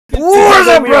What's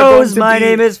up, bros? My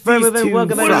name is Fred, and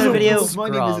welcome back to another video. My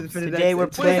name is Infinite. Today we're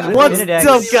playing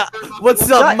What's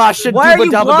up, Masha? Why are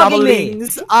you vlogging me?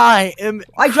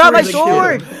 I dropped my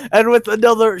sword! And with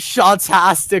another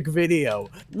shot-tastic video,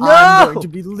 No! I'm going to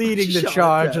be leading the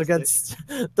charge against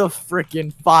the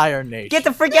freaking Fire Nation. Get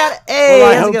the frick out! Hey,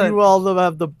 Well, I how's it hope going? you all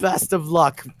have the best of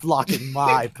luck blocking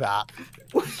my path.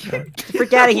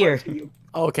 Frick out of here!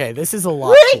 Okay, this is a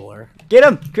lot cooler. Get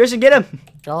him, Christian! Get him!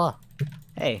 Jala.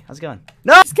 Hey, how's it going?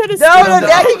 No! No!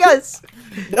 Daddy guys!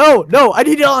 No! I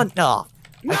need it on. No.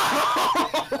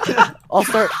 I'll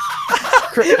start.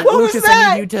 Lucas,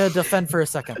 I need you to defend for a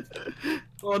second.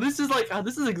 Well, this is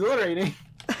exhilarating.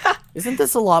 Isn't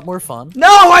this a lot more fun? No!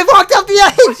 I walked up the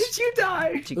edge! Why did you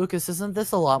die? Lucas, isn't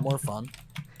this a lot more fun?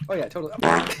 Oh yeah, totally.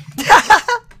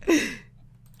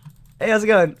 Hey, how's it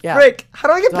going? Yeah. Frick! How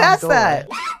do I get past that?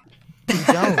 You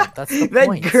don't. That's the That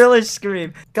point. girlish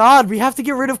scream. God, we have to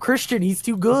get rid of Christian. He's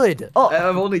too good. Oh,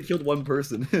 I've only killed one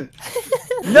person.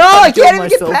 no! I killed can't even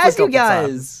get myself past a you couple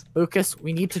guys. Lucas,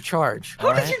 we need to charge.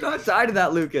 How did you not die to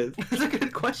that, Lucas? That's a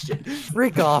good question.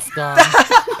 Freak off, Dom.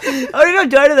 How did I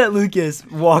die to that, Lucas?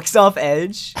 Walks off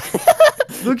edge.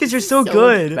 Lucas, you're so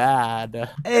good. Bad.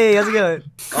 Hey, how's it going?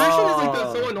 Christian is like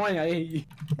so annoying. I hate you.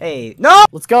 Hey, no!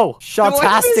 Let's go.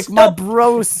 Shot-tastic, my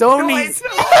bro. Sony's.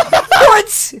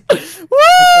 What?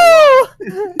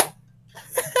 Woo!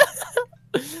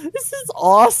 This is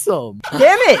awesome.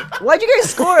 Damn it! Why'd you guys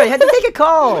score? I had to take a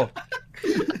call.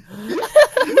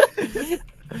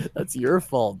 That's your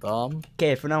fault, Dom.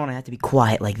 Okay, from now on I have to be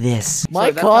quiet like this.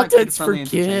 My that's not content's for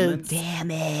kid-friendly kids.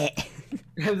 Damn it.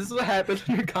 This is what happens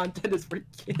when your content is for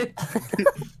kids.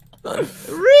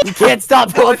 You can't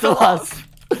stop both of us.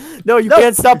 No, you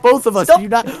can't stop both of us. Stop. You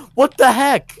not. What the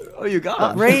heck? Oh, you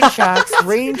got Rain shacks.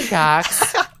 Rain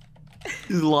shacks.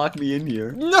 Just lock me in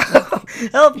here. No!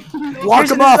 Help! Walk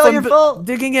Christian, him off. it's all I'm your fault.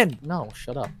 digging in. No,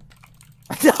 shut up.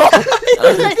 No.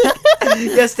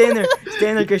 Yeah, stay in there. Stay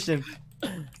in there, Christian.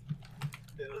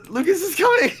 Lucas is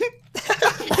coming.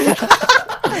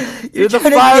 You're the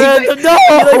trying to fire dig- at the no.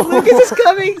 You're like, Lucas is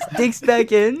coming. Digs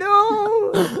back in.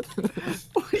 No!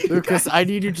 Lucas, I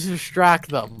need you to distract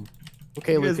them.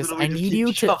 Okay, You guys Lucas, literally I just need keep you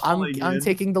to. shuffling I'm in.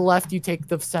 taking the left. You take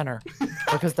the center,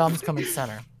 because Dom's coming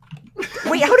center.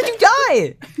 Wait, how did you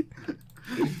die?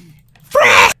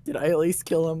 Did I at least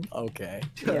kill him? Okay.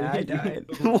 Yeah, I died.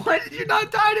 Why did you not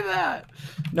die to that?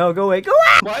 No, go away. Go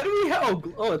away! Why do we have?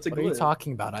 Oh, it's a What are you glitch.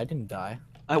 talking about? I didn't die.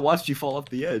 I watched you fall off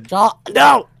the edge. No!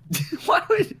 Why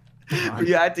would? Were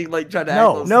you acting like trying to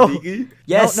No, act no. all sneaky?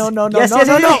 Yes. No, no, no, yes, no, yes,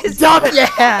 no, yes, no. yes. Damn it.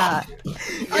 Yeah.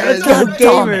 Yes, Let's go, God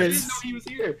damn I gamers. didn't know he was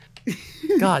here.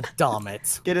 God damn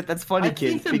it. Get it? That's funny, I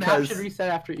kids. think the map Because should reset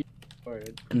after each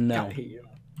word. No. I hate you.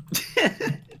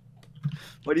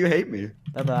 why do you hate me?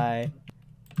 Bye bye.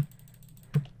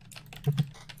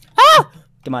 Ah!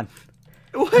 Come on.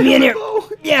 What? Me in here. Oh.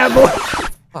 Yeah,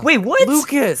 boy. Wait, what?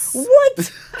 Lucas.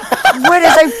 What? What?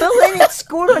 As I fell in, it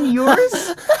scored on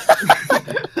yours?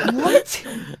 What?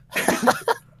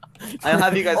 I'll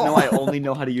have you guys know I only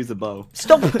know how to use a bow.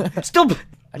 Stop! Stop!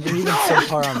 I didn't even so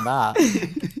far on that.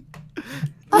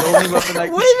 The only weapon I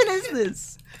What even is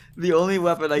this? The only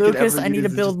weapon I can ever Lucas, use I need to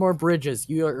is build just- more bridges.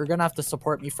 You're gonna have to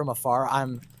support me from afar.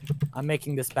 I'm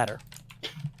making this better.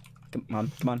 Come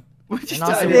on, come on. What'd you And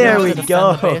also, die to? There we're we gonna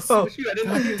go. defend the base. Oh, shoot, I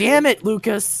didn't know he was Damn it,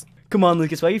 Lucas. Come on,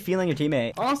 Lucas. Why are you feeling your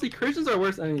teammate? Honestly, Christian's our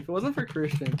worst enemy. If it wasn't for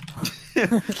Christian,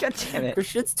 God damn it.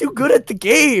 Christian's too good at the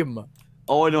game.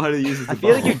 All I know how to use is the I bow.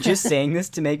 feel like you're just saying this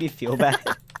to make me feel bad.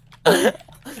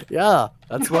 Yeah,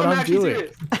 that's what I'm actually doing.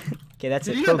 serious. Okay, that's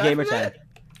Did it. you Pro not die gamer for time. that?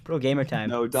 Pro gamer time.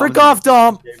 No, Frick off,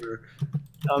 Dom. Gamer.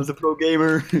 Dom's a pro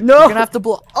gamer. You're No! gonna have to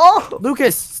blow. Oh!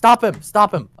 Lucas, stop him.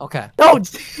 Stop him. Okay. No,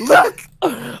 look.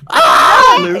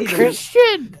 Ah, Lucas.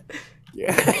 Christian.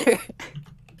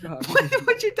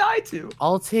 What'd you die to?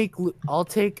 I'll take Christian. I'll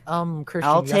You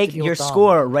have to take deal your with Dom.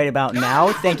 score right about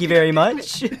now. Thank you very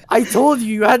much. I told you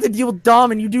you had to deal with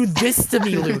Dom, and you do this to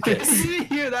me, Lucas. You didn't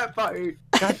hear that part.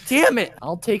 God damn it!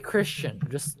 I'll take Christian.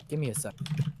 Just give me a sec.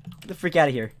 Get the freak out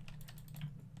of here.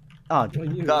 Oh,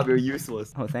 Dom, you're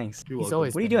useless. oh, thanks. You're He's welcome.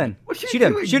 always What are you been doing? What are you Shoot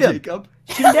him! doing, Shoot him! Jacob?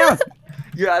 Shoot him down!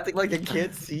 You're acting like I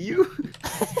can't see you?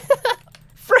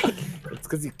 Frick! It's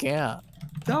because you can't.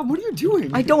 Dom, what are you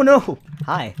doing? I don't know.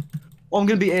 Hi. Oh, I'm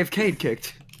gonna be AFK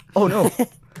kicked. Oh no.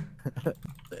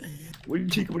 What are you,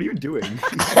 Jacob? What are you doing?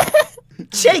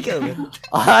 Jacob!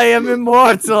 I am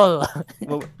immortal.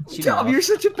 Well, shoot him Dom, off. you're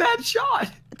such a bad shot.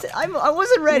 I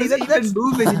wasn't ready. He wasn't even That's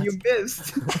moving and you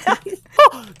missed.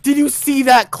 Did you see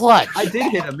that clutch? I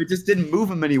did hit him. It just didn't move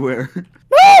him anywhere.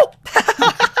 No!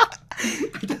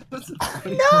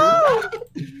 no.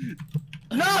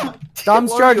 No!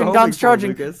 Dom's charging. Dom's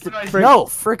charging. Frick. No,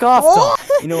 frick off, Dom.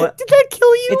 You know what? Did that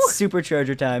kill you? It's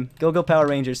supercharger time. Go Power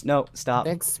Rangers. No, stop.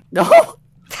 Thanks. No.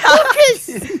 Lucas!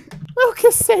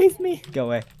 Lucas, save me. Go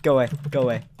away. Go away. Go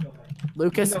away.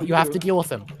 Lucas, you have to deal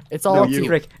with him. It's all No, up to you.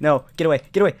 Frick. No, get away.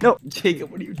 Get away. No.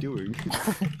 Jacob, what are you doing?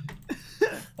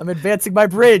 I'm advancing my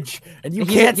bridge, and you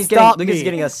can't he's stop getting, me. Lucas is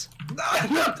getting us.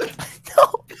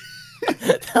 No.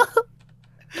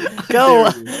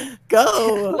 Go.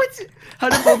 Go. What? How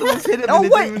did both of us hit him Oh, and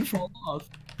it what? didn't even fall off?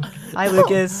 Hi,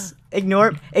 Lucas.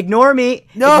 Ignore me.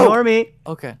 No. Ignore me.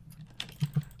 Okay.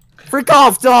 Frick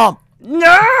off, Dom. No.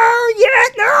 Yeah.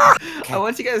 No. I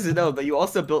want you guys to know that you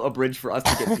also built a bridge for us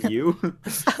to get to you.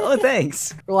 Oh,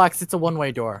 thanks. Relax, it's a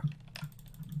one-way door.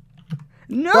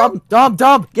 No.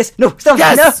 Dom. Yes. No. Stop.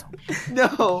 Yes. No.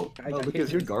 No. Oh,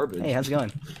 because you're garbage. Hey, how's it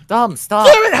going? Dom, stop.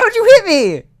 Damn it! How'd you hit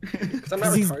me?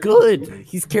 Because he's good.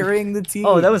 He's carrying the team.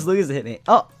 Oh, that was Lucas that hit me.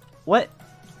 Oh, what?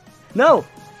 No.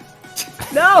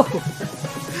 No.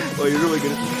 Oh, you're really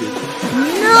good at this game.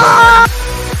 No.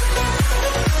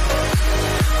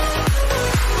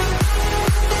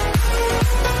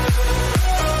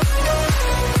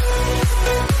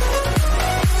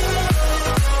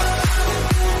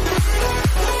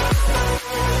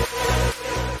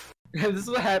 This is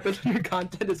what happens when your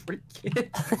content is for kids.